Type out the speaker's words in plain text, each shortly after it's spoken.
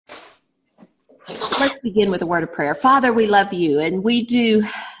Let's begin with a word of prayer. Father, we love you, and we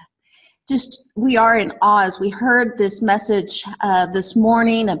are in awe as we heard this message this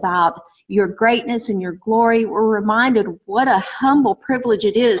morning about your greatness and your glory. We're reminded what a humble privilege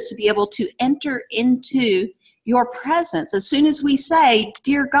it is to be able to enter into your presence. As soon as we say,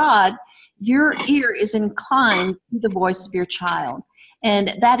 "Dear God," your ear is inclined to the voice of your child.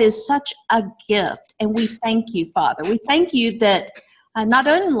 And that is such a gift. And we thank you, Father. We thank you that not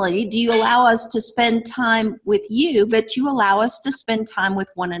only do you allow us to spend time with you, but you allow us to spend time with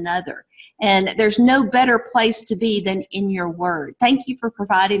one another. And there's no better place to be than in your word. Thank you for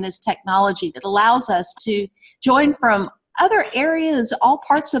providing this technology that allows us to join from other areas, all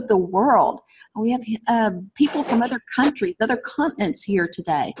parts of the world. We have people from other countries, other continents here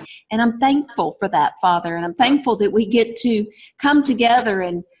today. And I'm thankful for that, Father. And I'm thankful that we get to come together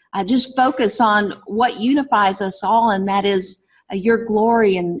and just focus on what unifies us all, and that is your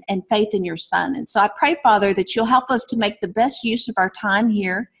glory and faith in your Son. And so I pray, Father, that you'll help us to make the best use of our time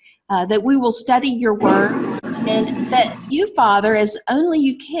here, that we will study your word, and that you, Father, as only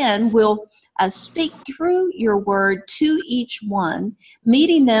you can, will speak through your word to each one,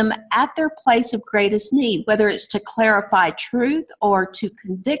 meeting them at their place of greatest need, whether it's to clarify truth or to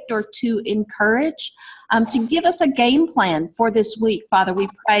convict or to encourage, to give us a game plan for this week. Father, we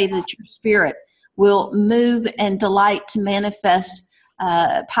pray that your Spirit will move and delight to manifest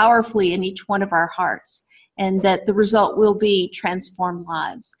powerfully in each one of our hearts, and that the result will be transformed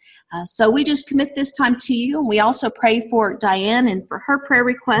lives. So we just commit this time to you, and we also pray for Diane and for her prayer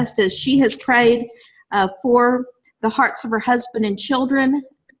request as she has prayed for the hearts of her husband and children.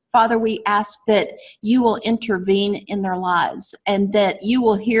 Father, we ask that you will intervene in their lives, and that you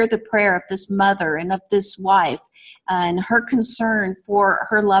will hear the prayer of this mother and of this wife and her concern for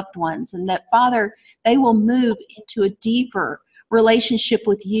her loved ones, and that, Father, they will move into a deeper relationship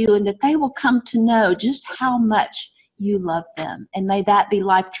with you, and that they will come to know just how much you love them, and may that be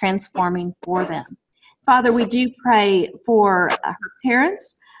life transforming for them. Father, we do pray for her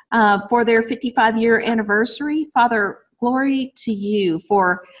parents for their 55-year anniversary. Father, glory to you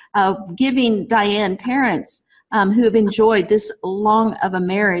for giving Diane parents who have enjoyed this long of a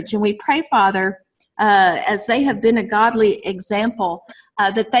marriage. And we pray, Father, as they have been a godly example,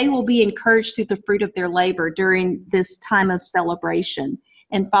 that they will be encouraged through the fruit of their labor during this time of celebration.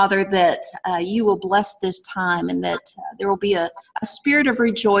 And Father, that you will bless this time, and that there will be a spirit of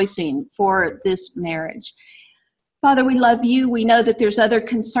rejoicing for this marriage. Father, we love you. We know that there's other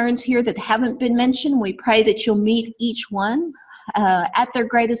concerns here that haven't been mentioned. We pray that you'll meet each one at their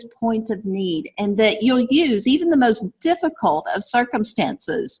greatest point of need, and that you'll use even the most difficult of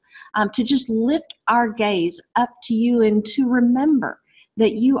circumstances to just lift our gaze up to you, and to remember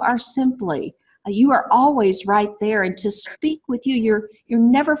that you are simply, you are always right there, and to speak with you, you're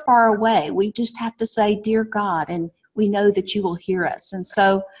never far away. We just have to say, "Dear God," and we know that you will hear us. And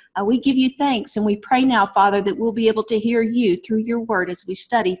so we give you thanks, and we pray now, Father, that we'll be able to hear you through your word as we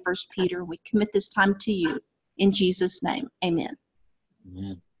study 1 Peter. We commit this time to you. In Jesus' name, amen.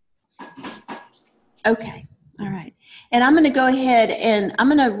 Amen. Okay, all right. And I'm going to go ahead and I'm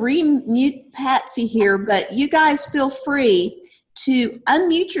going to remute Patsy here, but you guys feel free to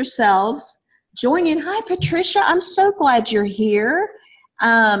unmute yourselves, join in. Hi, Patricia. I'm so glad you're here.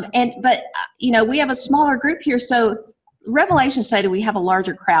 But we have a smaller group here, so Revelation study, we have a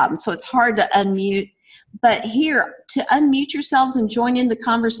larger crowd, and so it's hard to unmute. But here, to unmute yourselves and join in the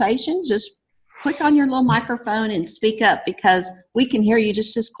conversation, just click on your little microphone and speak up, because we can hear you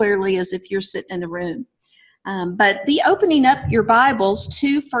just as clearly as if you're sitting in the room. But be opening up your Bibles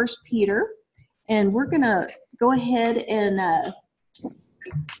to 1 Peter, and we're going to go ahead and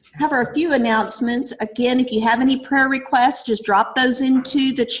cover a few announcements. Again, if you have any prayer requests, just drop those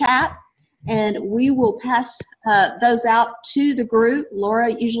into the chat, and we will pass those out to the group.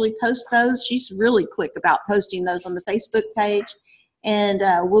 Laura usually posts those. She's really quick about posting those on the Facebook page, and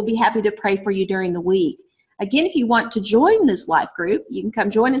we'll be happy to pray for you during the week. Again, if you want to join this life group, you can come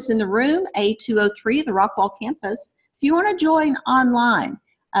join us in the room, A203 of the Rockwall campus. If you want to join online,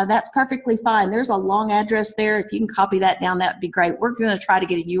 that's perfectly fine. There's a long address there. If you can copy that down, that would be great. We're going to try to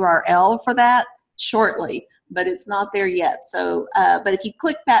get a URL for that shortly, but it's not there yet. So, but if you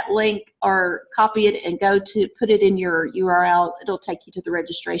click that link or copy it and go to put it in your URL, it'll take you to the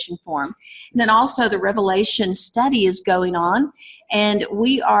registration form. And then also the Revelation study is going on, and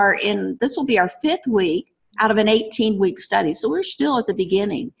this will be our 5th week out of an 18-week study. So we're still at the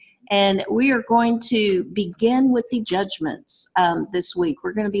beginning. And we are going to begin with the judgments this week.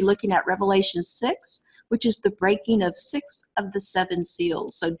 We're going to be looking at Revelation 6. which is the breaking of 6 of the 7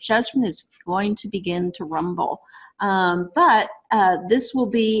 seals. So judgment is going to begin to rumble. But this will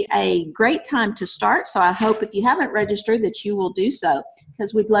be a great time to start. So I hope if you haven't registered that you will do so,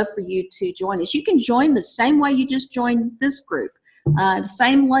 because we'd love for you to join us. You can join the same way you just joined this group, the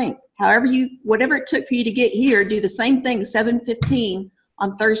same link. Whatever it took for you to get here, do the same thing, 7:15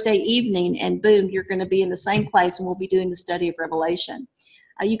 on Thursday evening, and boom, you're going to be in the same place, and we'll be doing the study of Revelation.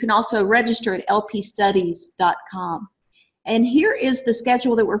 You can also register at lpstudies.com. And here is the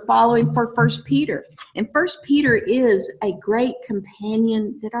schedule that we're following for 1 Peter. And 1 Peter is a great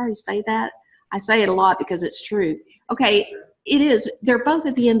companion. Did I already say that? I say it a lot because it's true. Okay, it is. They're both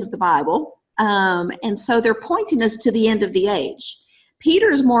at the end of the Bible. And so they're pointing us to the end of the age.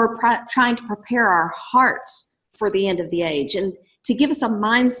 Peter is more trying to prepare our hearts for the end of the age and to give us a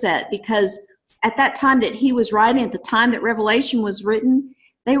mindset, because at that time that he was writing, at the time that Revelation was written,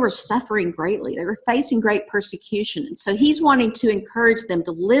 they were suffering greatly. They were facing great persecution. And so he's wanting to encourage them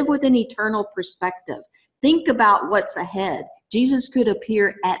to live with an eternal perspective. Think about what's ahead. Jesus could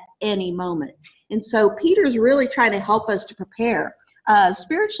appear at any moment. And so Peter's really trying to help us to prepare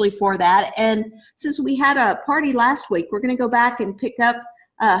spiritually for that. And since we had a party last week, we're going to go back and pick up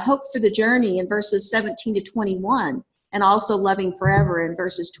Hope for the Journey in verses 17 to 21, and also Loving Forever in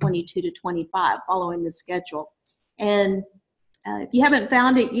verses 22 to 25, following the schedule. And if you haven't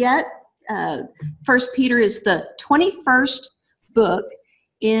found it yet, 1 Peter is the 21st book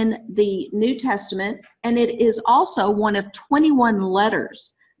in the New Testament, and it is also one of 21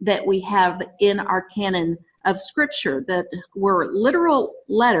 letters that we have in our canon of Scripture that were literal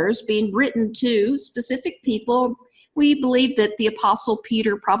letters being written to specific people. We believe that the Apostle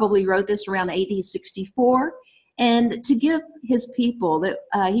Peter probably wrote this around AD 64, and to give his people that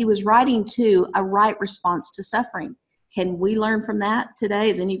he was writing to a right response to suffering. Can we learn from that today?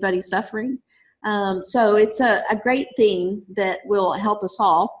 Is anybody suffering? So it's a great thing that will help us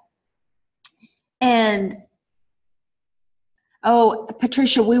all. And,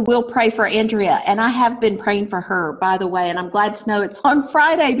 Patricia, we will pray for Andrea. And I have been praying for her, by the way. And I'm glad to know it's on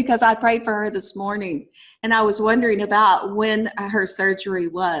Friday because I prayed for her this morning. And I was wondering about when her surgery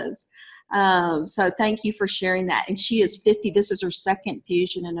was. So thank you for sharing that. And she is 50. This is her second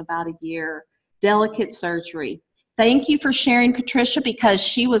fusion in about a year. Delicate surgery. Thank you for sharing, Patricia, because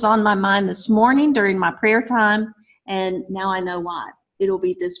she was on my mind this morning during my prayer time, and now I know why. It'll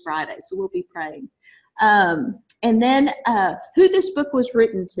be this Friday, so we'll be praying. And then who this book was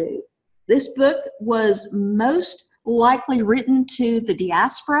written to. This book was most likely written to the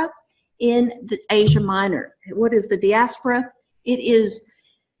diaspora in the Asia Minor. What is the diaspora? It is,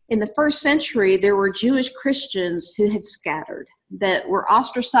 in the first century, there were Jewish Christians who had scattered, that were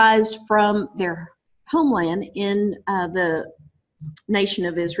ostracized from their homeland in the nation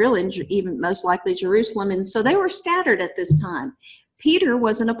of Israel, and even most likely Jerusalem. And so they were scattered at this time. Peter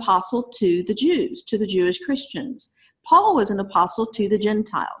was an apostle to the Jews, to the Jewish Christians. Paul was an apostle to the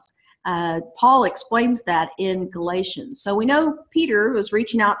Gentiles. Paul explains that in Galatians. So we know Peter was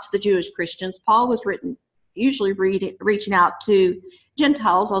reaching out to the Jewish Christians. Paul was usually reaching out to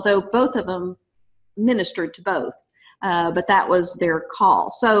Gentiles, although both of them ministered to both. But that was their call.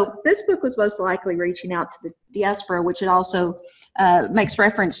 So this book was most likely reaching out to the diaspora, which it also makes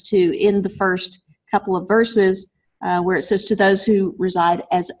reference to in the first couple of verses, where it says, to those who reside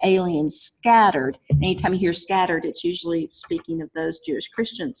as aliens, scattered. Anytime you hear scattered, it's usually speaking of those Jewish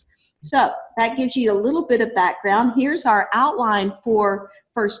Christians. So that gives you a little bit of background. Here's our outline for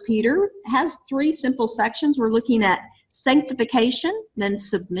 1 Peter. It has 3 simple sections. We're looking at sanctification, then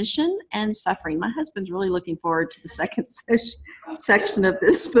submission, and suffering. My husband's really looking forward to the second section of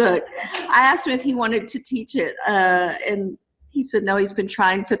this book. I asked him if he wanted to teach it, and he said no, he's been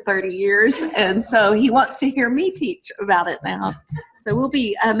trying for 30 years, and so he wants to hear me teach about it now. So we'll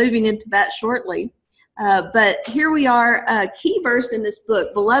be moving into that shortly. But here we are, a key verse in this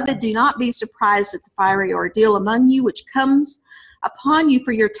book. Beloved, do not be surprised at the fiery ordeal among you, which comes upon you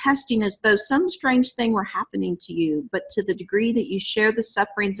for your testing as though some strange thing were happening to you. But to the degree that you share the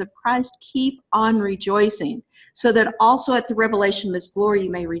sufferings of Christ, keep on rejoicing, so that also at the revelation of his glory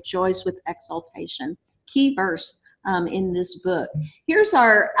you may rejoice with exultation. Key verse in this book. Here's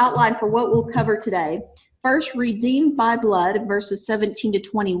our outline for what we'll cover today. First, redeemed by blood in verses 17 to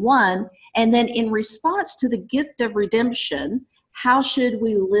 21. And then in response to the gift of redemption, how should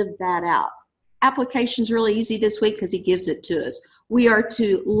we live that out? Application's really easy this week because he gives it to us. We are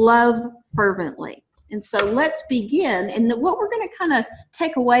to love fervently. And so let's begin. And what we're going to kind of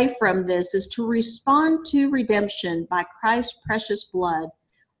take away from this is to respond to redemption by Christ's precious blood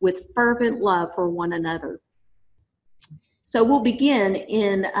with fervent love for one another. So we'll begin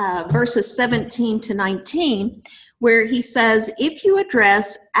in verses 17 to 19, where he says, if you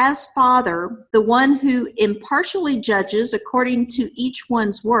address as Father the one who impartially judges according to each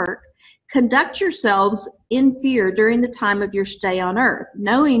one's work, conduct yourselves in fear during the time of your stay on earth,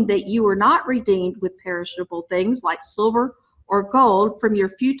 knowing that you were not redeemed with perishable things like silver or gold from your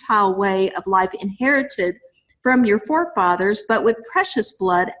futile way of life inherited from your forefathers, but with precious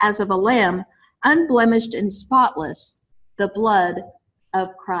blood as of a lamb, unblemished and spotless, the blood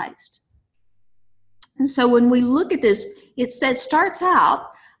of Christ. And so when we look at this, it starts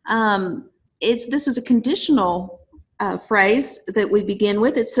out, this is a conditional phrase that we begin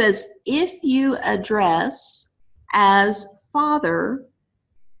with. It says, if you address as Father,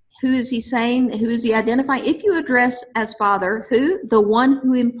 who is he saying? Who is he identifying? If you address as Father, who? The one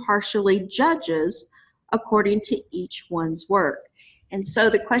who impartially judges according to each one's work. And so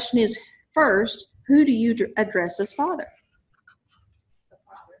the question is, first, who do you address as Father?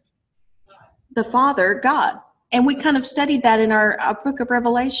 The Father, God. And we kind of studied that in our book of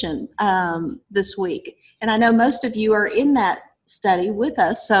Revelation this week. And I know most of you are in that study with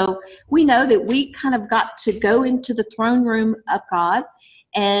us. So we know that we kind of got to go into the throne room of God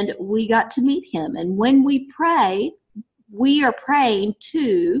and we got to meet him. And when we pray, we are praying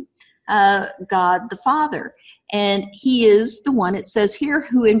to God the Father. And he is the one, it says here,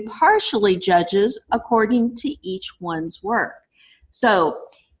 who impartially judges according to each one's work. So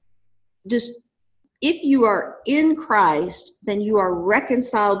just if you are in Christ, then you are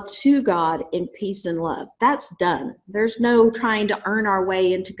reconciled to God in peace and love. That's done. There's no trying to earn our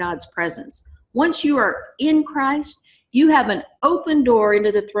way into God's presence. Once you are in Christ, you have an open door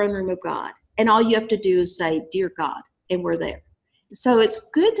into the throne room of God. And all you have to do is say, dear God, and we're there. So it's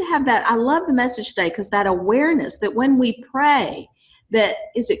good to have that. I love the message today because that awareness that when we pray, that,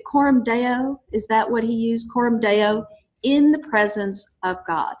 is it coram Deo? Is that what he used? Coram Deo, in the presence of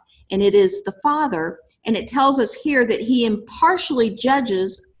God. And it is the Father, and it tells us here that he impartially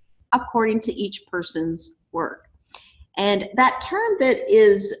judges according to each person's work. And that term that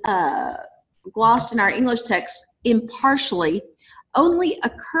is glossed in our English text, impartially, only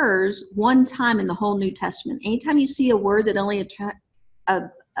occurs one time in the whole New Testament. Anytime you see a word that only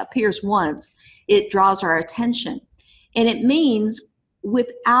appears once, it draws our attention. And it means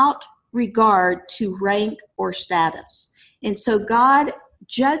without regard to rank or status. And so God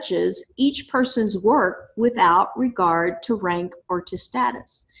judges each person's work without regard to rank or to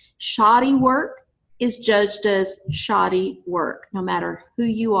status. Shoddy work is judged as shoddy work, no matter who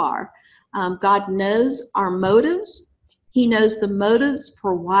you are. God knows our motives. He knows the motives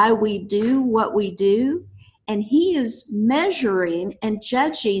for why we do what we do. And he is measuring and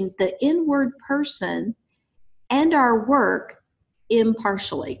judging the inward person and our work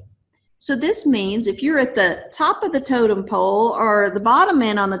impartially. So this means if you're at the top of the totem pole or the bottom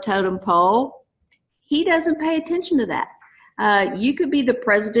man on the totem pole, he doesn't pay attention to that. You could be the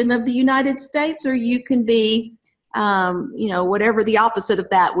president of the United States, or you can be, whatever the opposite of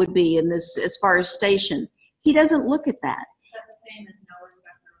that would be in this, as far as station. He doesn't look at that. Is that the same as no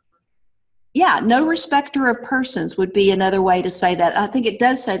respecter of persons? Yeah, no respecter of persons would be another way to say that. I think it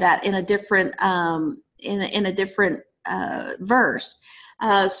does say that in a different in a different verse.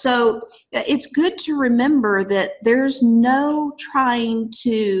 So it's good to remember that there's no trying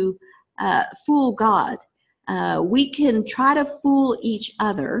to fool God. We can try to fool each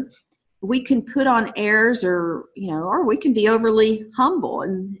other. We can put on airs, or we can be overly humble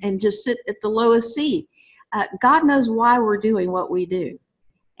and just sit at the lowest seat. God knows why we're doing what we do.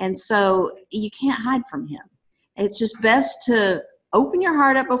 And so you can't hide from him. It's just best to open your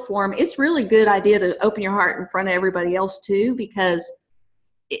heart up before him. It's really good idea to open your heart in front of everybody else too, because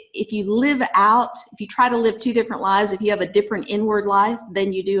if you try to live two different lives, if you have a different inward life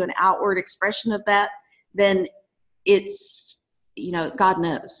than you do an outward expression of that, then it's, God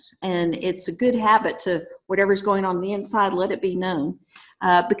knows. And it's a good habit to, whatever's going on the inside, let it be known,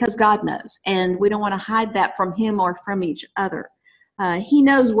 because God knows. And we don't want to hide that from him or from each other. He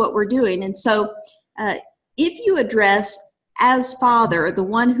knows what we're doing. And so if you address as Father, the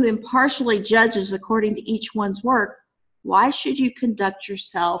one who impartially judges according to each one's work, why should you conduct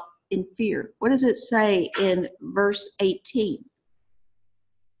yourself in fear? What does it say in verse 18? It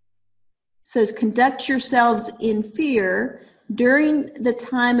says, conduct yourselves in fear during the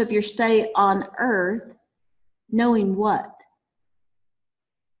time of your stay on earth, knowing what?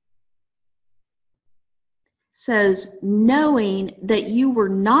 Says, knowing that you were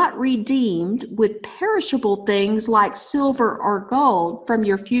not redeemed with perishable things like silver or gold from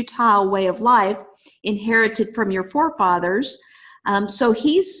your futile way of life inherited from your forefathers. So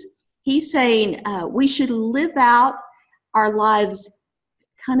he's saying we should live out our lives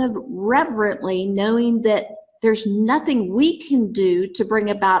kind of reverently, knowing that there's nothing we can do to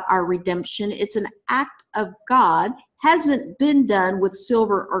bring about our redemption. It's an act of God. Hasn't been done with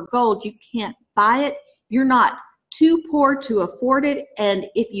silver or gold. You can't buy it. You're not too poor to afford it. And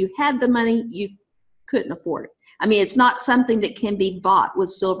if you had the money, you couldn't afford it. I mean, it's not something that can be bought with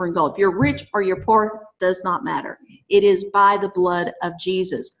silver and gold. If you're rich or you're poor, does not matter. It is by the blood of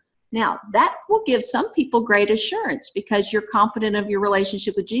Jesus. Now, that will give some people great assurance because you're confident of your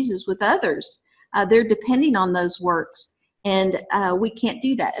relationship with Jesus with others. They're depending on those works, and we can't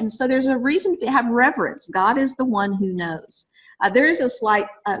do that. And so there's a reason to have reverence. God is the one who knows. There is a slight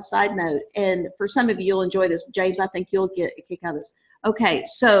side note, and for some of you, you'll enjoy this. James, I think you'll get a kick out of this. Okay,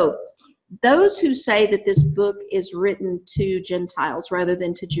 so those who say that this book is written to Gentiles rather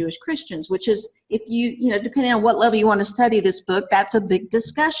than to Jewish Christians, which is, if you depending on what level you want to study this book, that's a big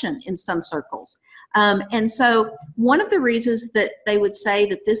discussion in some circles. And so one of the reasons that they would say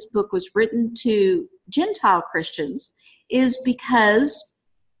that this book was written to Gentile Christians is because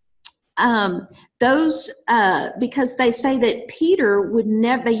because they say that Peter would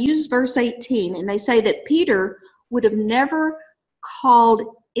never, they use verse 18, and they say that Peter would have never called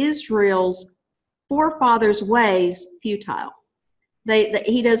Israel's forefathers' ways futile.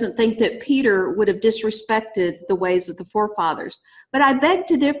 He doesn't think that Peter would have disrespected the ways of the forefathers. But I beg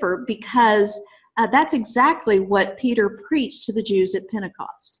to differ, because that's exactly what Peter preached to the Jews at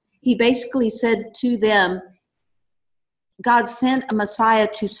Pentecost. He basically said to them, God sent a Messiah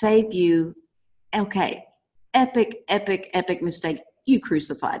to save you. Okay, epic mistake. You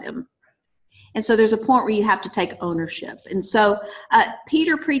crucified him. And so there's a point where you have to take ownership. And so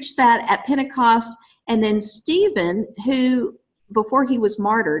Peter preached that at Pentecost. And then Stephen, who, before he was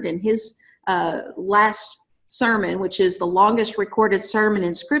martyred, in his last sermon, which is the longest recorded sermon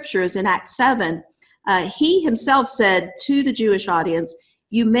in Scripture, is in Acts 7, he himself said to the Jewish audience,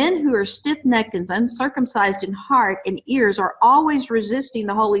 "You men who are stiff-necked and uncircumcised in heart and ears are always resisting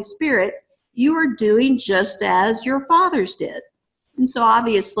the Holy Spirit. You are doing just as your fathers did." And so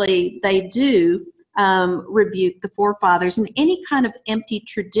obviously they do rebuke the forefathers and any kind of empty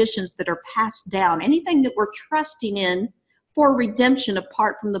traditions that are passed down. Anything that we're trusting in for redemption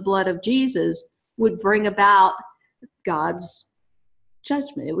apart from the blood of Jesus would bring about God's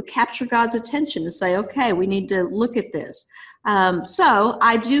judgment. It would capture God's attention to say, okay, we need to look at this. So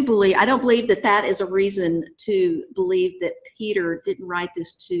I don't believe that that is a reason to believe that Peter didn't write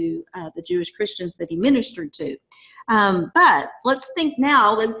this to the Jewish Christians that he ministered to. But let's think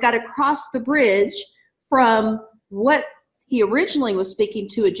now, we've got to cross the bridge from what he originally was speaking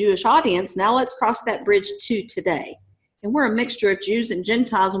to a Jewish audience. Now let's cross that bridge to today. And we're a mixture of Jews and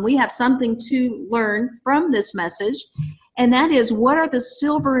Gentiles, and we have something to learn from this message. And that is, what are the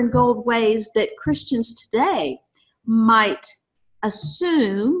silver and gold ways that Christians today might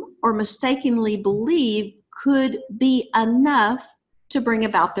assume or mistakenly believe could be enough to bring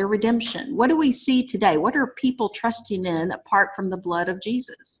about their redemption? What do we see today? What are people trusting in apart from the blood of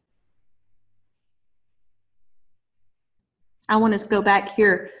Jesus? I want to go back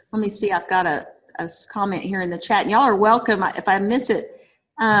here. Let me see. I've got a comment here in the chat. And y'all are welcome if I miss it.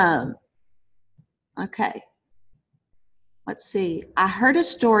 Okay. Let's see. I heard a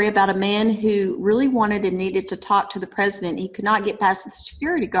story about a man who really wanted and needed to talk to the president. He could not get past the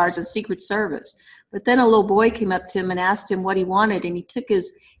security guards and Secret Service. But then a little boy came up to him and asked him what he wanted, and he took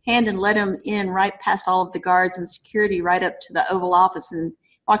his hand and let him in right past all of the guards and security right up to the Oval Office, and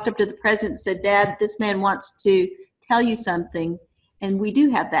walked up to the president and said, "Dad, this man wants to tell you something." And we do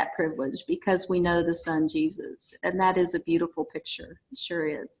have that privilege because we know the Son, Jesus. And that is a beautiful picture. It sure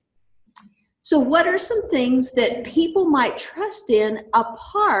is. So what are some things that people might trust in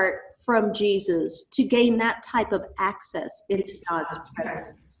apart from Jesus to gain that type of access into God's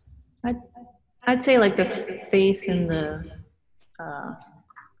presence? I'd say like the faith in the,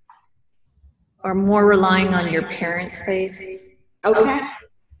 or more relying on your parents' faith. Okay.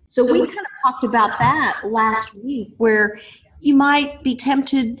 So we kind of talked about that last week, where you might be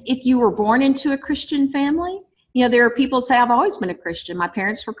tempted if you were born into a Christian family. You know, there are people who say, I've always been a Christian. My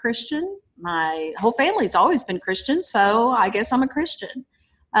parents were Christian. My whole family's always been Christian, so I guess I'm a Christian.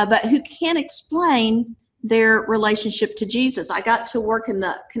 But who can't explain their relationship to Jesus. I got to work in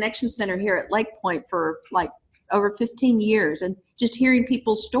the Connection Center here at Lake Point for like over 15 years, and just hearing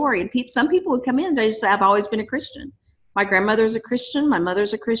people's story. And some people would come in and they just say, I've always been a Christian. My grandmother's a Christian, my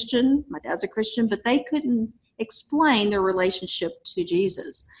mother's a Christian, my dad's a Christian, but they couldn't explain their relationship to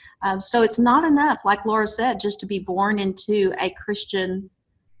Jesus. So it's not enough, like Laura said, just to be born into a Christian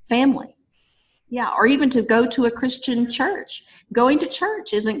family. Yeah, or even to go to a Christian church. Going to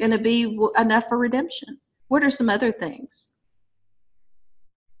church isn't going to be enough for redemption. What are some other things?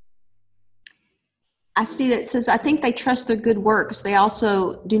 I see that it says, I think they trust their good works. They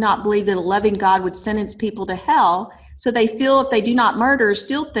also do not believe that a loving God would sentence people to hell. So they feel if they do not murder or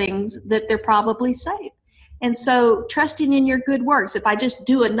steal things, that they're probably safe. And so trusting in your good works, if I just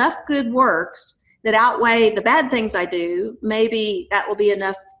do enough good works that outweigh the bad things I do, maybe that will be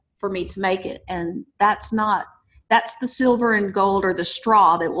enough for me to make it. And that's the silver and gold or the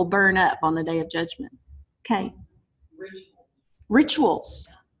straw that will burn up on the day of judgment. Okay. Rituals.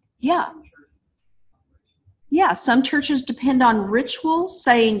 Yeah. Yeah, some churches depend on rituals,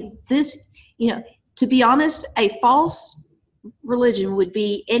 saying this, to be honest, a false religion would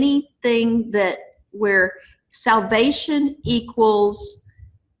be anything that where salvation equals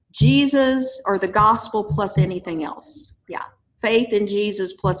Jesus or the gospel plus anything else. Yeah, faith in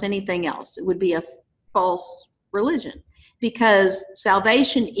Jesus plus anything else. It would be a false religion because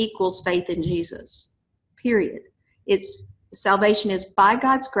salvation equals faith in Jesus, period. Salvation is by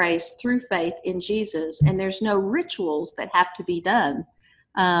God's grace through faith in Jesus, and there's no rituals that have to be done.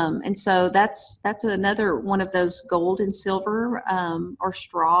 And so that's another one of those gold and silver or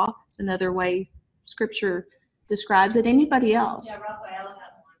straw. It's another way Scripture describes it. Anybody else? Yeah, Raphael had one.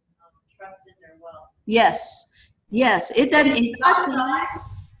 Trust in their wealth. Yes. It doesn't. In God's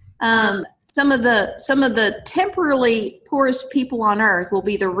eyes, some of the temporally poorest people on earth will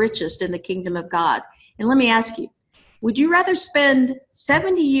be the richest in the kingdom of God. And let me ask you. Would you rather spend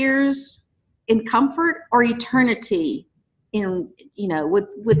 70 years in comfort or eternity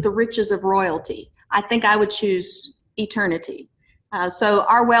with the riches of royalty? I think I would choose eternity. So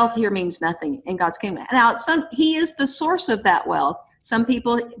our wealth here means nothing in God's kingdom. Now, He is the source of that wealth. Some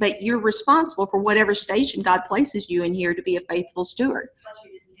people, but you're responsible for whatever station God places you in here to be a faithful steward. Plus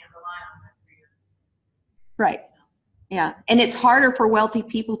you just can't rely on that for your. Right. Yeah, and it's harder for wealthy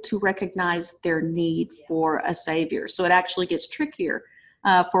people to recognize their need for a savior. So it actually gets trickier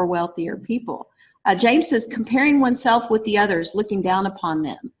for wealthier people. James says, comparing oneself with the others, looking down upon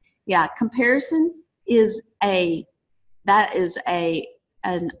them. Yeah, comparison is an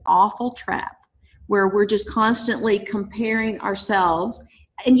awful trap where we're just constantly comparing ourselves.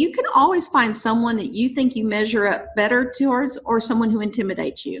 And you can always find someone that you think you measure up better towards or someone who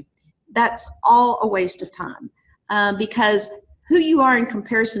intimidates you. That's all a waste of time. Because who you are in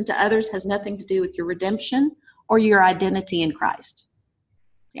comparison to others has nothing to do with your redemption or your identity in Christ.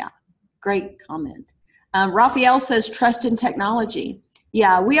 Yeah, great comment. Raphael says, trust in technology.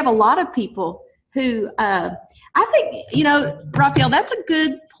 Yeah, we have a lot of people who, I think, Raphael, that's a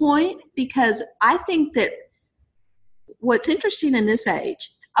good point because I think that what's interesting in this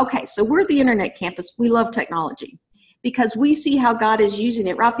age, okay, so we're the internet campus. We love technology because we see how God is using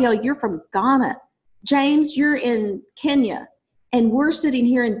it. Raphael, you're from Ghana. James, you're in Kenya, and we're sitting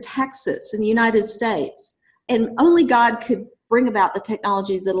here in Texas in the United States, and only God could bring about the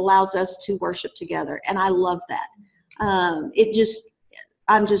technology that allows us to worship together, and I love that. I'm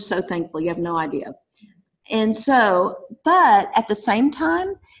just so thankful. You have no idea. And so, but at the same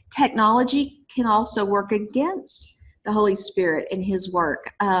time, technology can also work against the Holy Spirit and His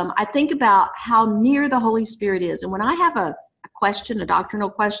work. I think about how near the Holy Spirit is, and when I have a question, a doctrinal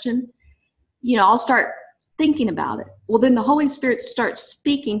question, I'll start thinking about it. Well, then the Holy Spirit starts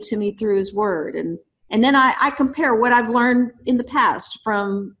speaking to me through His Word. And then I compare what I've learned in the past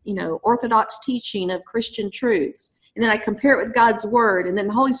from, Orthodox teaching of Christian truths. And then I compare it with God's Word. And then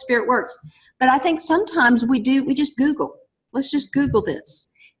the Holy Spirit works. But I think sometimes we just Google. Let's just Google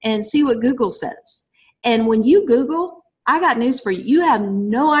this and see what Google says. And when you Google, I got news for you. You have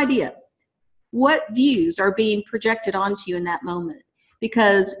no idea what views are being projected onto you in that moment.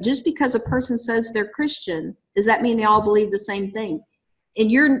 Because just because a person says they're Christian, does that mean they all believe the same thing? In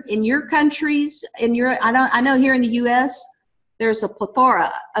your countries, I know here in the U.S., there's a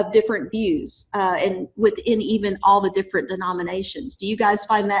plethora of different views, and within even all the different denominations. Do you guys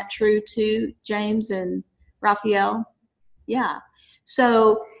find that true too, James and Raphael? Yeah.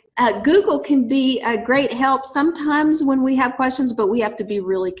 So Google can be a great help sometimes when we have questions, but we have to be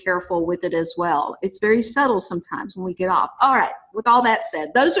really careful with it as well. It's very subtle sometimes when we get off. All right, with all that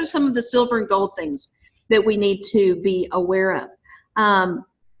said, those are some of the silver and gold things that we need to be aware of.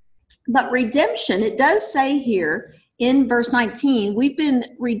 But redemption, it does say here in verse 19, we've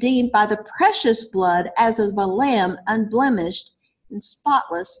been redeemed by the precious blood as of a lamb, unblemished and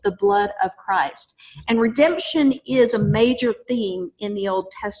spotless, the blood of Christ. And redemption is a major theme in the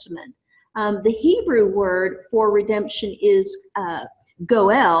Old Testament. The Hebrew word for redemption is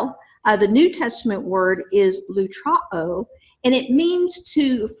goel. The New Testament word is lutrao, and it means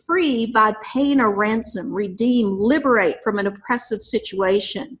to free by paying a ransom, redeem, liberate from an oppressive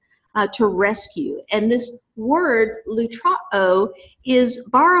situation. to rescue. And this word, lutrao, is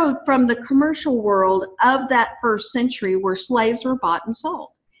borrowed from the commercial world of that first century where slaves were bought and sold.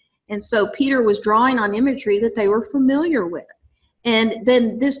 And so Peter was drawing on imagery that they were familiar with. And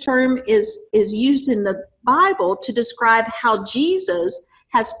then this term is used in the Bible to describe how Jesus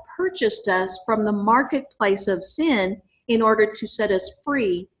has purchased us from the marketplace of sin in order to set us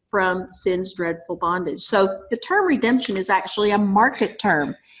free from sin's dreadful bondage. So the term redemption is actually a market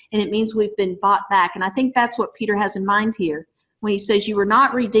term, and it means we've been bought back. And I think that's what Peter has in mind here when he says you were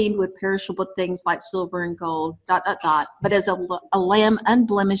not redeemed with perishable things like silver and gold, ... but as a lamb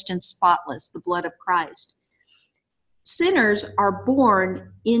unblemished and spotless, the blood of Christ. Sinners are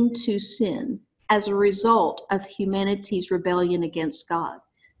born into sin as a result of humanity's rebellion against God.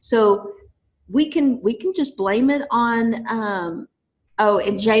 So we can just blame it on,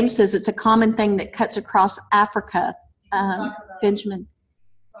 and James says it's a common thing that cuts across Africa. Benjamin.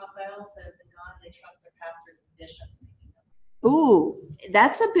 Raphael says in God they trust their pastors and bishops. Ooh,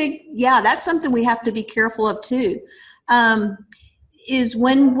 that's something we have to be careful of too. Is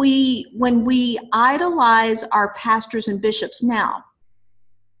when we idolize our pastors and bishops now.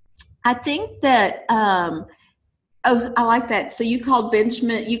 I think that, I like that. So you called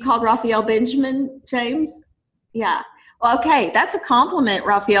Raphael Benjamin, James? Yeah. Well, okay, that's a compliment,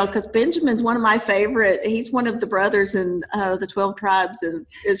 Raphael, because Benjamin's one of my favorite. He's one of the brothers in the 12 tribes of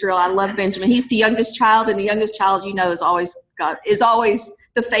Israel. I love Benjamin. He's the youngest child, and the youngest child, is always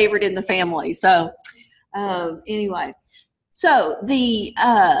the favorite in the family. So anyway. So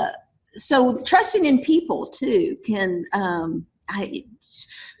so trusting in people too can,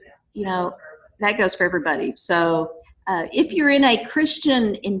 that goes for everybody. So if you're in a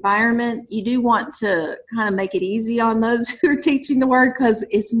Christian environment, you do want to kind of make it easy on those who are teaching the word, because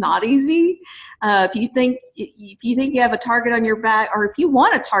it's not easy. If you think you have a target on your back, or if you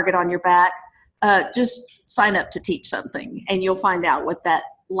want a target on your back, just sign up to teach something, and you'll find out what that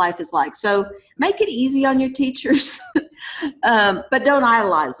life is like. So make it easy on your teachers, but don't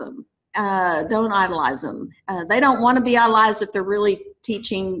idolize them. Don't idolize them. They don't want to be idolized if they're really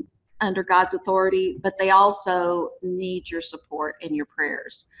teaching under God's authority, but they also need your support and your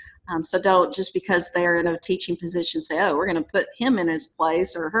prayers. So don't, just because they're in a teaching position, say, oh, we're going to put him in his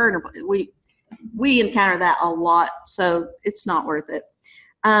place or her in her place. We encounter that a lot, so it's not worth it.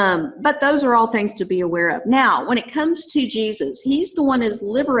 But those are all things to be aware of. Now, when it comes to Jesus, he's the one who's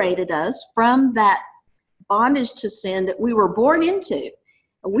liberated us from that bondage to sin that we were born into.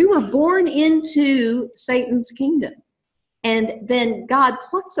 We were born into Satan's kingdom. And then God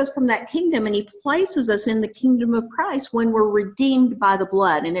plucks us from that kingdom, and he places us in the kingdom of Christ when we're redeemed by the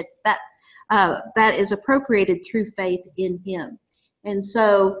blood. And it's that is appropriated through faith in him. And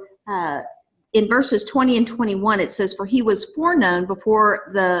so in verses 20 and 21, it says, for he was foreknown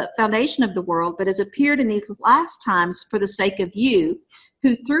before the foundation of the world, but has appeared in these last times for the sake of you,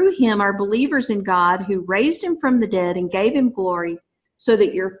 who through him are believers in God, who raised him from the dead and gave him glory, so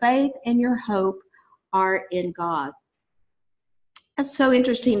that your faith and your hope are in God. That's so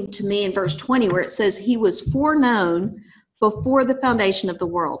interesting to me in verse 20, where it says he was foreknown before the foundation of the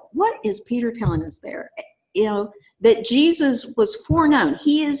world. What is Peter telling us there? That Jesus was foreknown.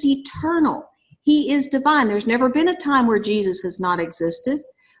 He is eternal. He is divine. There's never been a time where Jesus has not existed,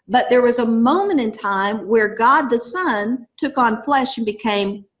 but there was a moment in time where God the Son took on flesh and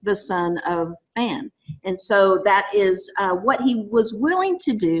became the Son of Man. And so that is what he was willing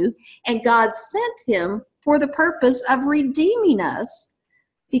to do, and God sent him for the purpose of redeeming us.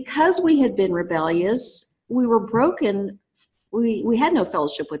 Because we had been rebellious, we were broken, we had no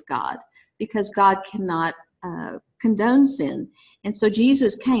fellowship with God, because God cannot condone sin. And so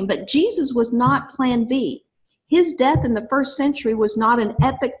Jesus came, but Jesus was not plan B. His death in the first century was not an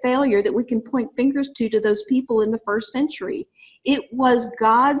epic failure that we can point fingers to those people in the first century. It was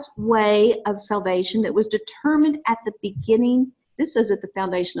God's way of salvation that was determined at the beginning. This is at the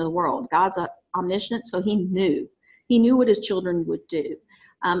foundation of the world. God's omniscient, so he knew what his children would do.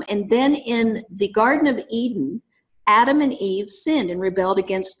 And then in the Garden of Eden, Adam and Eve sinned and rebelled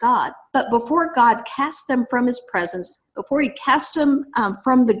against God. But before God cast them from his presence, before he cast them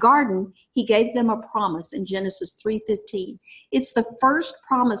from the garden, he gave them a promise in Genesis 3:15. It's the first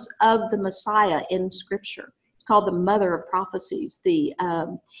promise of the Messiah in Scripture. It's called the mother of prophecies.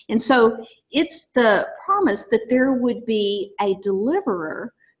 And so it's the promise that there would be a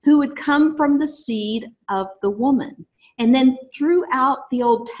deliverer who would come from the seed of the woman. And then throughout the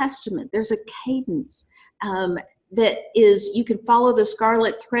Old Testament, there's a cadence that is, you can follow the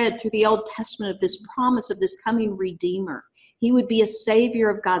scarlet thread through the Old Testament of this promise of this coming Redeemer. He would be a savior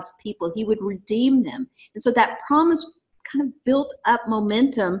of God's people. He would redeem them. And so that promise kind of built up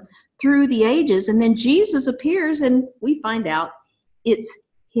momentum through the ages. And then Jesus appears and we find out it's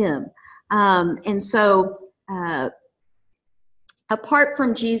him. And so apart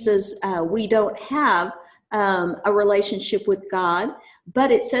from Jesus, we don't have a relationship with God.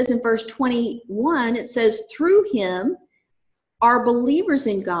 But it says in verse 21, it says, through him are believers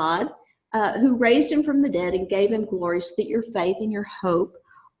in God, who raised him from the dead and gave him glory, so that your faith and your hope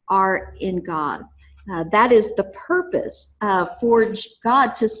are in God. That is the purpose for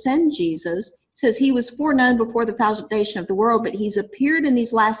God to send Jesus. It says he was foreknown before the foundation of the world, but he's appeared in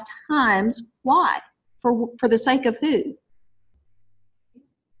these last times. Why? For the sake of who?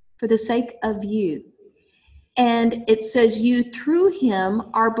 For the sake of you. And it says you through him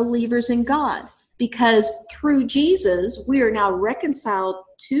are believers in God, because through Jesus we are now reconciled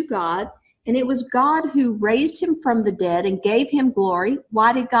to God, and it was God who raised him from the dead and gave him glory.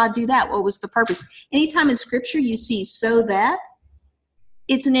 Why did God do that? What was the purpose? Anytime in Scripture you see so that,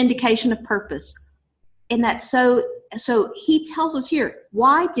 it's an indication of purpose. And that's so he tells us here,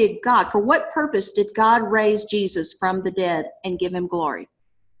 why did God, for what purpose did God raise Jesus from the dead and give him glory?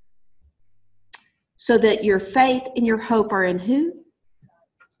 So that your faith and your hope are in who?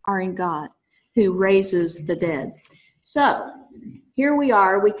 Are in God, who raises the dead. So here we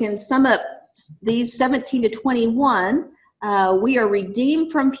are. We can sum up these 17 to 21. We are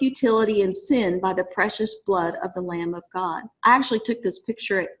redeemed from futility and sin by the precious blood of the Lamb of God. I actually took this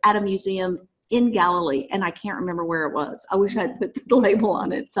picture at a museum in Galilee, and I can't remember where it was. I wish I had put the label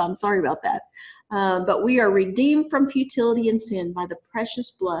on it, so I'm sorry about that. But we are redeemed from futility and sin by the precious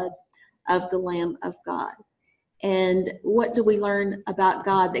blood of the Lamb of God. And what do we learn about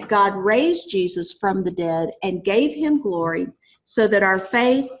God? That God raised Jesus from the dead and gave him glory, so that our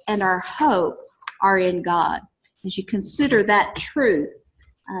faith and our hope are in God. As you consider that truth,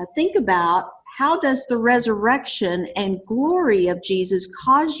 think about, how does the resurrection and glory of Jesus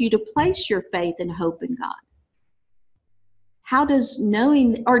cause you to place your faith and hope in God? How does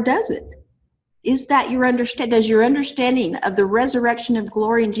knowing, or does it? Is that your understanding? Does your understanding of the resurrection of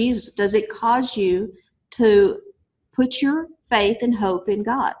glory in Jesus, does it cause you to put your faith and hope in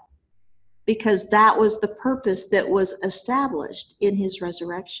God? Because that was the purpose that was established in his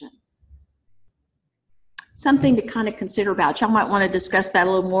resurrection. Something to kind of consider about. Y'all might want to discuss that a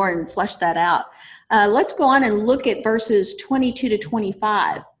little more and flesh that out. Let's go on and look at verses 22 to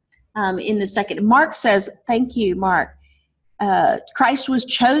 25 in the second. Mark says, thank you, Mark. Christ was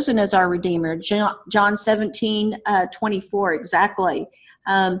chosen as our Redeemer. John 17, 24, exactly.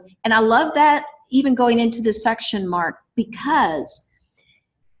 And I love that, even going into this section, Mark, because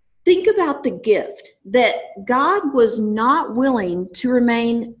think about the gift that God was not willing to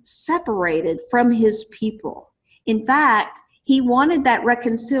remain separated from his people. In fact, he wanted that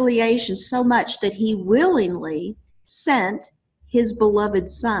reconciliation so much that he willingly sent his beloved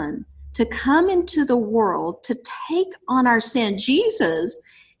Son to come into the world to take on our sin. Jesus,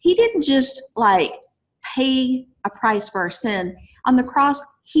 he didn't just like pay a price for our sin. On the cross,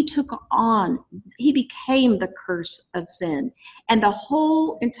 he became the curse of sin. And the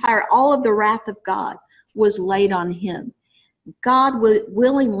all of the wrath of God was laid on him. God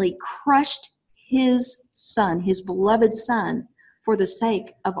willingly crushed his Son, his beloved Son, for the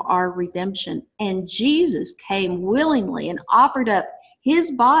sake of our redemption. And Jesus came willingly and offered up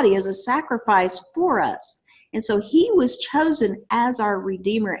his body as a sacrifice for us. And so he was chosen as our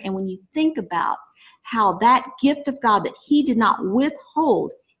Redeemer. And when you think about how that gift of God, that he did not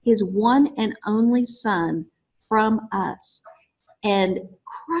withhold his one and only Son from us and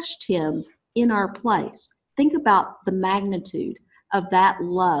crushed him in our place, think about the magnitude of that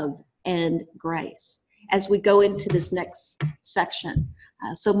love and grace as we go into this next section.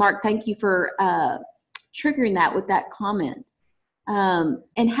 So Mark, thank you for triggering that with that comment.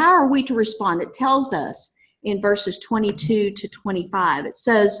 And how are we to respond? It tells us in verses 22 to 25. It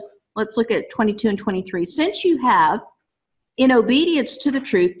says, let's look at 22 and 23. Since you have, in obedience to the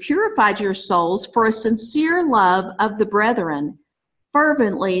truth, purified your souls for a sincere love of the brethren,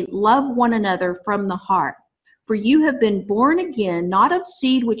 fervently love one another from the heart. For you have been born again, not of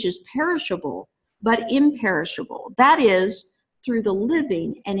seed which is perishable, but imperishable. That is, through the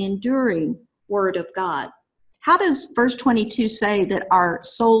living and enduring word of God. How does verse 22 say that our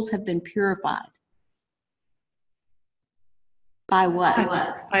souls have been purified? By what?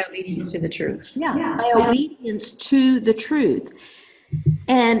 By obedience to the truth. Yeah, by obedience to the truth.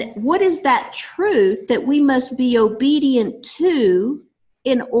 And what is that truth that we must be obedient to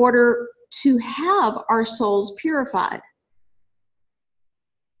in order to have our souls purified?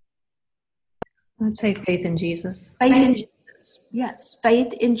 I'd say faith in Jesus. Faith in Jesus. Yes,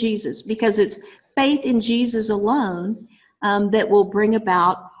 faith in Jesus, because it's faith in Jesus alone that will bring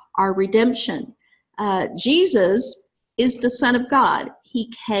about our redemption. Jesus is the Son of God.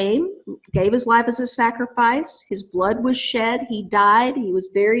 He came, gave his life as a sacrifice. His blood was shed. He died. He was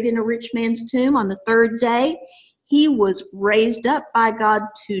buried in a rich man's tomb. On the third day, he was raised up by God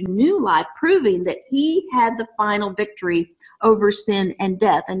to new life, proving that he had the final victory over sin and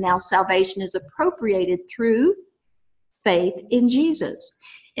death. And now salvation is appropriated through faith in Jesus.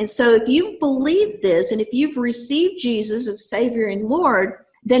 And so if you believe this, and if you've received Jesus as Savior and Lord,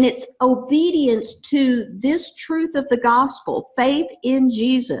 then it's obedience to this truth of the gospel, faith in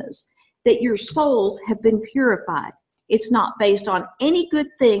Jesus, that your souls have been purified. It's not based on any good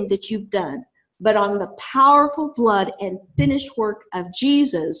thing that you've done, but on the powerful blood and finished work of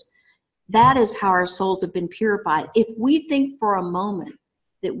Jesus. That is how our souls have been purified. If we think for a moment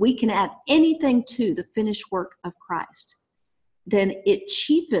that we can add anything to the finished work of Christ, then it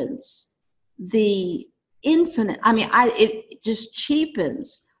cheapens the infinite. It just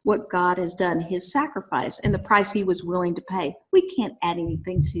cheapens what God has done, his sacrifice and the price he was willing to pay. We can't add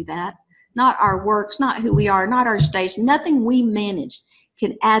anything to that. Not our works, not who we are, not our station. Nothing we manage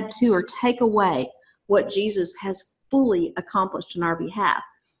can add to or take away what Jesus has fully accomplished on our behalf.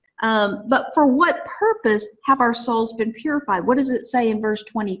 But for what purpose have our souls been purified? What does it say in verse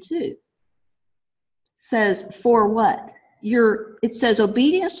 22? It says, for what? It says,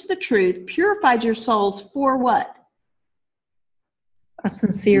 obedience to the truth purified your souls for what? A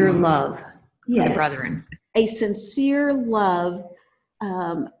sincere love for Yes. the brethren. A sincere love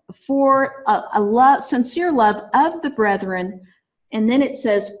for sincere love of the brethren. And then it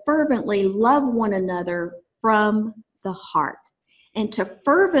says, fervently love one another from the heart. And to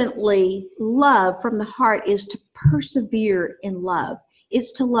fervently love from the heart is to persevere in love.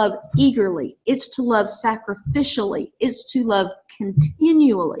 It's to love eagerly. It's to love sacrificially. It's to love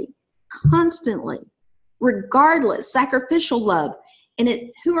continually, constantly, regardless, sacrificial love. And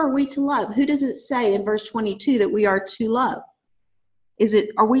who are we to love? Who does it say in verse 22 that we are to love?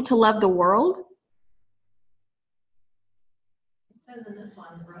 Are we to love the world? It says in this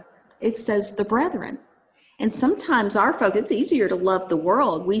one, the brethren. It says the brethren. And sometimes it's easier to love the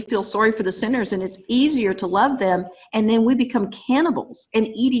world. We feel sorry for the sinners, and it's easier to love them, and then we become cannibals and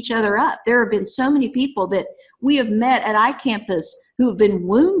eat each other up. There have been so many people that we have met at iCampus who have been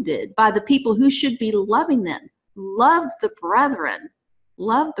wounded by the people who should be loving them. Love the brethren.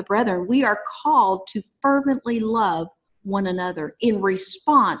 Love the brethren. We are called to fervently love one another in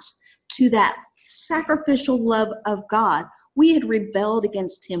response to that sacrificial love of God. We had rebelled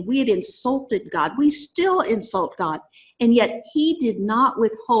against him. We had insulted God. We still insult God. And yet he did not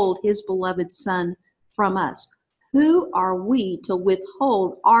withhold his beloved Son from us. Who are we to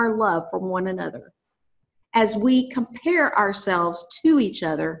withhold our love from one another? As we compare ourselves to each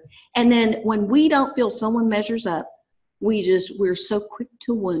other, and then when we don't feel someone measures up, we're so quick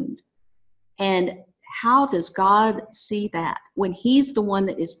to wound. And how does God see that when he's the one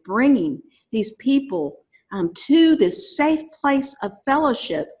that is bringing these people to this safe place of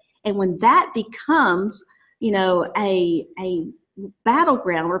fellowship? And when that becomes, a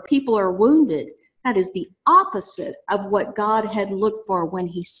battleground where people are wounded, that is the opposite of what God had looked for when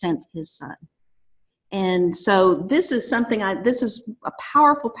he sent his Son. And so this is this is a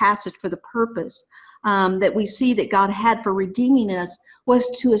powerful passage for the purpose that we see that God had for redeeming us, was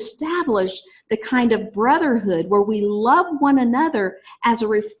to establish the kind of brotherhood where we love one another as a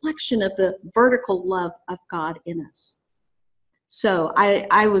reflection of the vertical love of God in us. So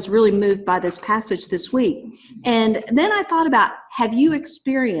I was really moved by this passage this week. And then I thought about, have you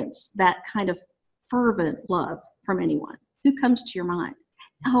experienced that kind of fervent love from anyone? Who comes to your mind?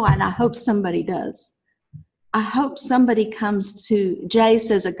 Oh, and I hope somebody does. I hope somebody comes to, Jay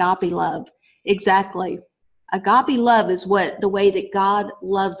says agape love. Exactly. Agape love is the way that God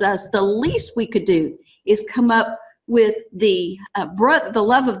loves us. The least we could do is come up with the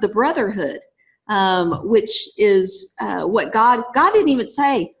love of the brotherhood, which is what God didn't even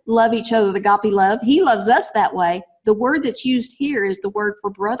say, love each other with agape love. He loves us that way. The word that's used here is the word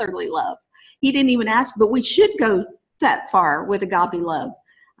for brotherly love. He didn't even ask, but we should go that far with agape love.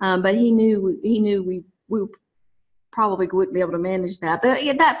 But he knew we probably wouldn't be able to manage that. But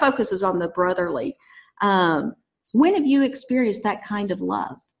that focuses on the brotherly. When have you experienced that kind of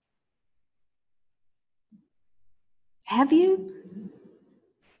love? Have you?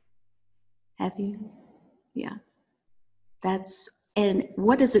 Have you? Yeah. And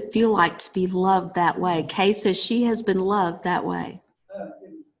what does it feel like to be loved that way? Kay says she has been loved that way. It was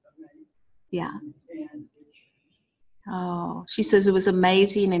amazing. Yeah. And it changed. Oh, she says it was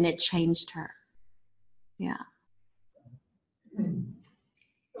amazing and it changed her. Yeah.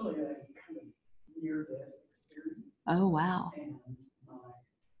 Really a kind of near-death experience. Oh, wow. And my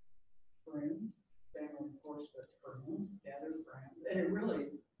friends, family, of course, but friends, gathered friends, and it really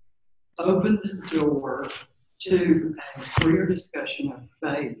opened the door to a clear discussion of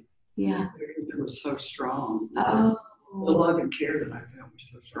faith. Yeah. Because it was so strong. Oh. The love and care that I felt was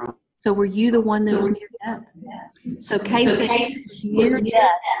so strong. So were you the one that was near death? So Casey was near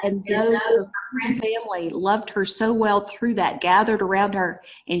death, and those of her family loved her so well through that, gathered around her,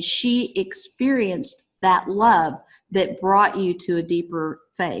 and she experienced that love that brought you to a deeper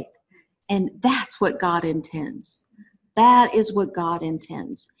faith. And that's what God intends. That is what God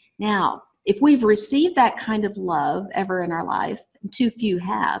intends. Now, if we've received that kind of love ever in our life, and too few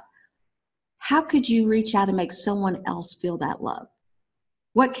have, how could you reach out and make someone else feel that love?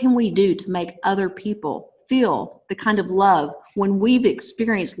 What can we do to make other people feel the kind of love when we've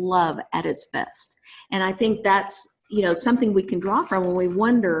experienced love at its best? And I think that's, something we can draw from when we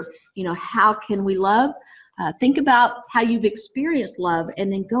wonder, how can we love? Think about how you've experienced love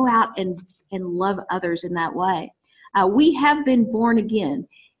and then go out and love others in that way. We have been born again.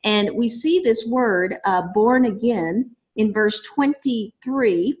 And we see this word, born again, in verse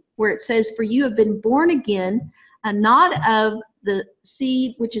 23, where it says, "For you have been born again, not of the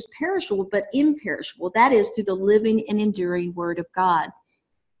seed which is perishable, but imperishable." That is through the living and enduring word of God.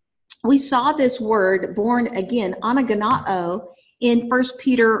 We saw this word, born again, anaganao, in 1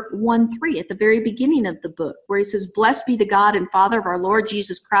 Peter 1:3, at the very beginning of the book, where he says, "Blessed be the God and Father of our Lord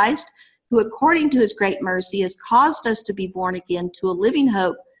Jesus Christ, who according to his great mercy has caused us to be born again to a living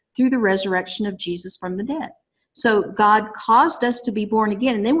hope through the resurrection of Jesus from the dead." So God caused us to be born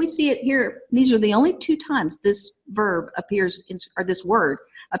again. And then we see it here. These are the only two times this verb appears, or this word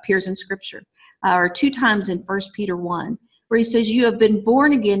appears in Scripture, or two times in 1 Peter 1, where he says, "You have been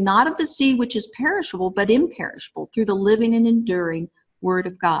born again, not of the seed which is perishable, but imperishable, through the living and enduring word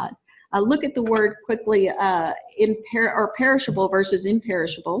of God." Look at the word quickly, perishable versus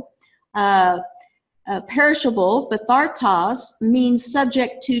imperishable. Perishable, phthartos, means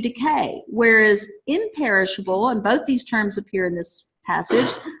subject to decay, whereas imperishable, and both these terms appear in this passage,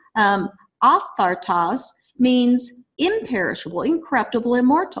 aphthartos means imperishable, incorruptible,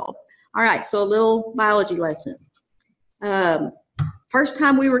 immortal. All right, so a little biology lesson. First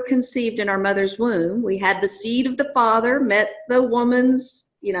time we were conceived in our mother's womb, we had the seed of the father, met the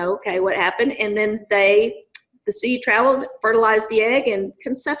woman's, what happened? And then the seed traveled, fertilized the egg, and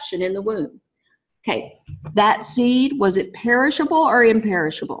conception in the womb. Okay, that seed, was it perishable or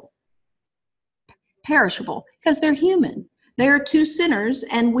imperishable? Perishable, because they're human. They are two sinners,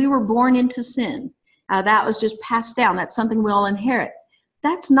 and we were born into sin. That was just passed down. That's something we all inherit.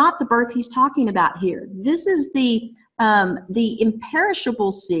 That's not the birth he's talking about here. This is the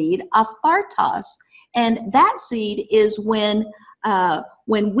imperishable seed of Phartos, and that seed is when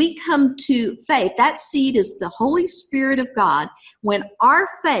we come to faith. That seed is the Holy Spirit of God. When our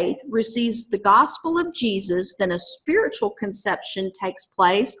faith receives the gospel of Jesus, then a spiritual conception takes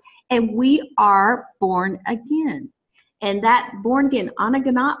place, and we are born again. And that born again,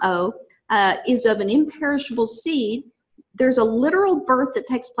 anaganao, is of an imperishable seed. There's a literal birth that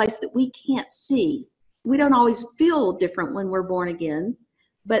takes place that we can't see. We don't always feel different when we're born again,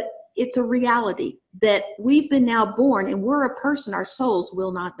 but it's a reality that we've been now born, and we're a person. Our souls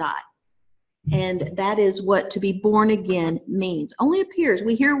will not die. And that is what to be born again means. Only appears.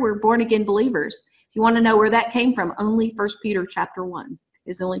 We hear we're born again believers. If you want to know where that came from, only 1 Peter chapter 1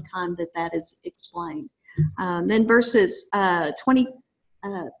 is the only time that is explained. Then verses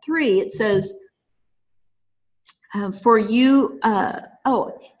 23, it says, "For you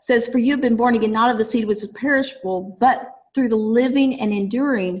have been born again, not of the seed which is perishable, but through the living and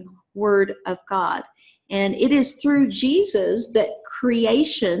enduring word of God." And it is through Jesus that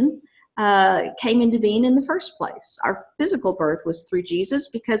creation came into being in the first place. Our physical birth was through Jesus,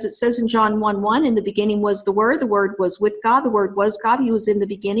 because it says in John 1:1, "In the beginning was the Word was with God, the Word was God, He was in the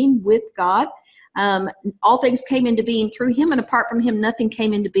beginning with God. All things came into being through Him, and apart from Him nothing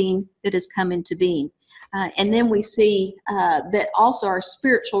came into being that has come into being." And then we see that also our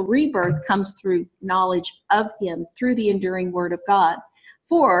spiritual rebirth comes through knowledge of Him, through the enduring Word of God.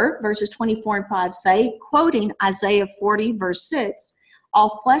 For verses 24 and 5 say, quoting Isaiah 40, verse 6,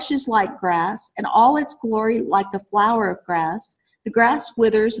 "All flesh is like grass, and all its glory like the flower of grass. The grass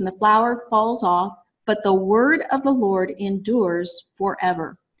withers and the flower falls off, but the word of the Lord endures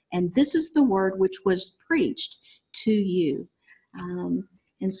forever." And this is the word which was preached to you.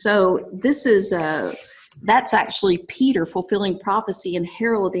 And so this is that's actually Peter fulfilling prophecy and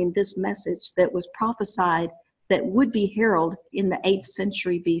heralding this message that was prophesied that would be heralded in the 8th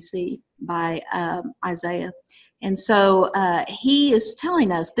century BC by Isaiah. And so he is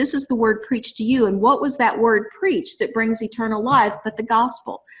telling us, this is the word preached to you. And what was that word preached that brings eternal life but the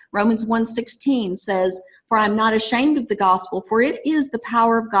gospel? Romans 1:16 says, for I'm not ashamed of the gospel, for it is the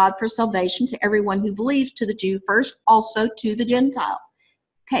power of God for salvation to everyone who believes, to the Jew first, also to the Gentile.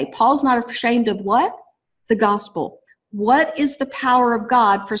 Okay, Paul's not ashamed of what? The gospel. What is the power of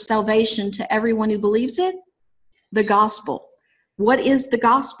God for salvation to everyone who believes it? The gospel. What is the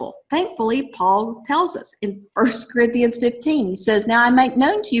gospel? Thankfully, Paul tells us in 1 Corinthians 15. He says, now I make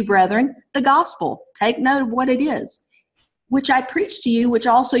known to you, brethren, the gospel. Take note of what it is. Which I preach to you, which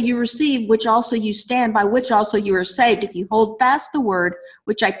also you received, which also you stand, by which also you are saved, if you hold fast the word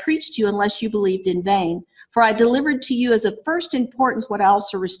which I preached to you, unless you believed in vain. For I delivered to you as of first importance what I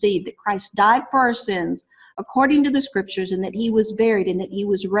also received, that Christ died for our sins, according to the Scriptures, and that he was buried, and that he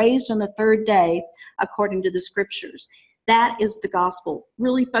was raised on the third day, according to the Scriptures. That is the gospel,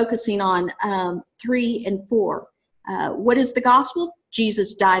 really focusing on 3 and 4. What is the gospel?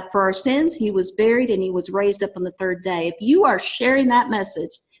 Jesus died for our sins, he was buried, and he was raised up on the third day. If you are sharing that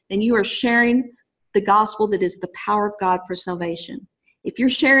message, then you are sharing the gospel that is the power of God for salvation. If you're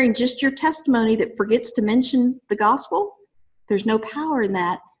sharing just your testimony that forgets to mention the gospel, there's no power in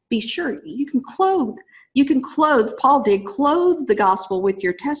that. Be sure you can clothe, Paul did, clothe the gospel with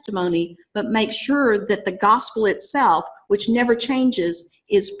your testimony, but make sure that the gospel itself, which never changes,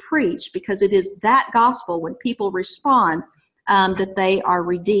 is preached, because it is that gospel, when people respond, that they are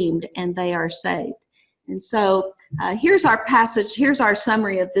redeemed and they are saved. And so here's our passage. Here's our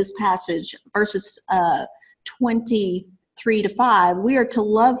summary of this passage, verses 23 to 5. We are to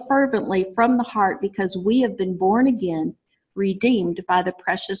love fervently from the heart, because we have been born again, redeemed by the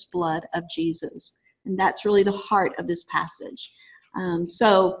precious blood of Jesus. And that's really the heart of this passage.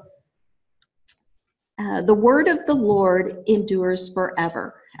 The word of the Lord endures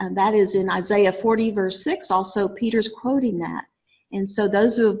forever. And that is in Isaiah 40, verse 6. Also, Peter's quoting that. And so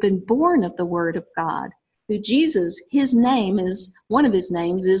those who have been born of the word of God, who Jesus, his name is, one of his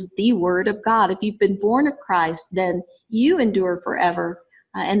names is the word of God. If you've been born of Christ, then you endure forever.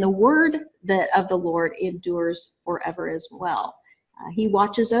 And the word of the Lord endures forever as well. He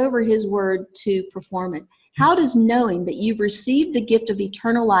watches over his word to perform it. How does knowing that you've received the gift of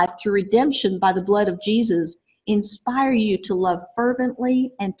eternal life through redemption by the blood of Jesus inspire you to love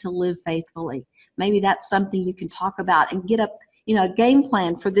fervently and to live faithfully? Maybe that's something you can talk about and get up, a game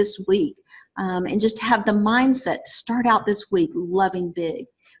plan for this week, and just have the mindset to start out this week loving big.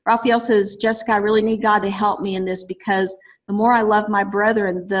 Raphael says, Jessica, I really need God to help me in this, because the more I love my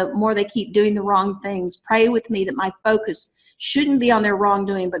brethren, the more they keep doing the wrong things. Pray with me that my focus shouldn't be on their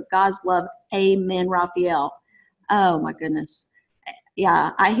wrongdoing, but God's love. Amen, Raphael. Oh, my goodness.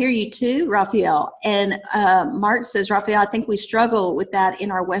 Yeah, I hear you too, Raphael. And Mark says, Raphael, I think we struggle with that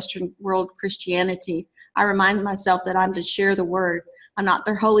in our Western world Christianity. I remind myself that I'm to share the word. I'm not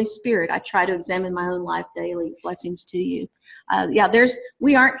their Holy Spirit. I try to examine my own life daily. Blessings to you.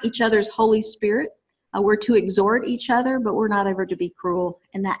 We aren't each other's Holy Spirit. We're to exhort each other, but we're not ever to be cruel.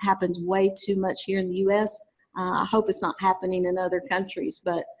 And that happens way too much here in the U.S. I hope it's not happening in other countries,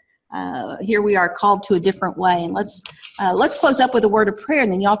 but here we are called to a different way. And let's close up with a word of prayer,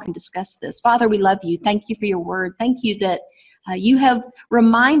 and then y'all can discuss this. Father, we love you. Thank you for your word. Thank you that you have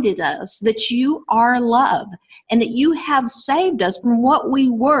reminded us that you are love, and that you have saved us from what we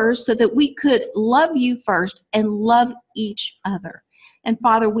were so that we could love you first and love each other. And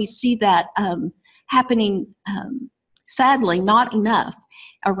Father, we see that happening, sadly, not enough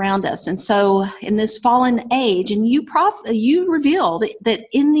around us. And so in this fallen age, and you revealed that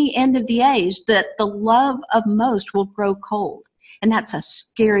in the end of the age, that the love of most will grow cold. And that's a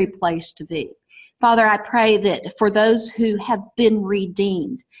scary place to be. Father, I pray that for those who have been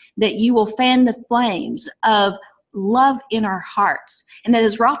redeemed, that you will fan the flames of love in our hearts. And that,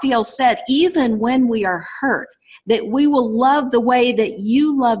 as Raphael said, even when we are hurt, that we will love the way that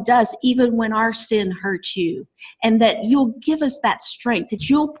you loved us, even when our sin hurt you. And that you'll give us that strength, that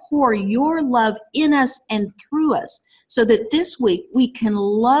you'll pour your love in us and through us, so that this week we can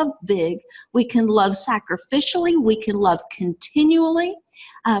love big, we can love sacrificially, we can love continually.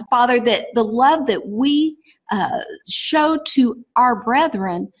 Father, that the love that we show to our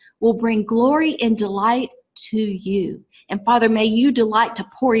brethren will bring glory and delight to you. And Father, may you delight to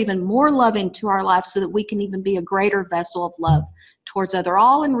pour even more love into our lives, so that we can even be a greater vessel of love towards others,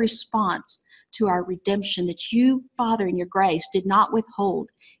 all in response to our redemption, that you, Father, in your grace, did not withhold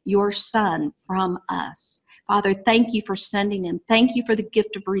your Son from us. Father, thank you for sending him. Thank you for the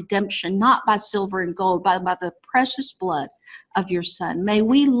gift of redemption, not by silver and gold, but by the precious blood of your Son. May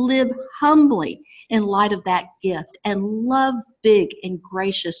we live humbly in light of that gift and love big and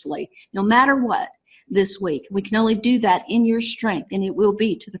graciously, no matter what. this week. We can only do that in your strength, and it will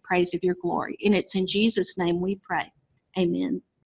be to the praise of your glory. And it's in Jesus' name we pray. Amen.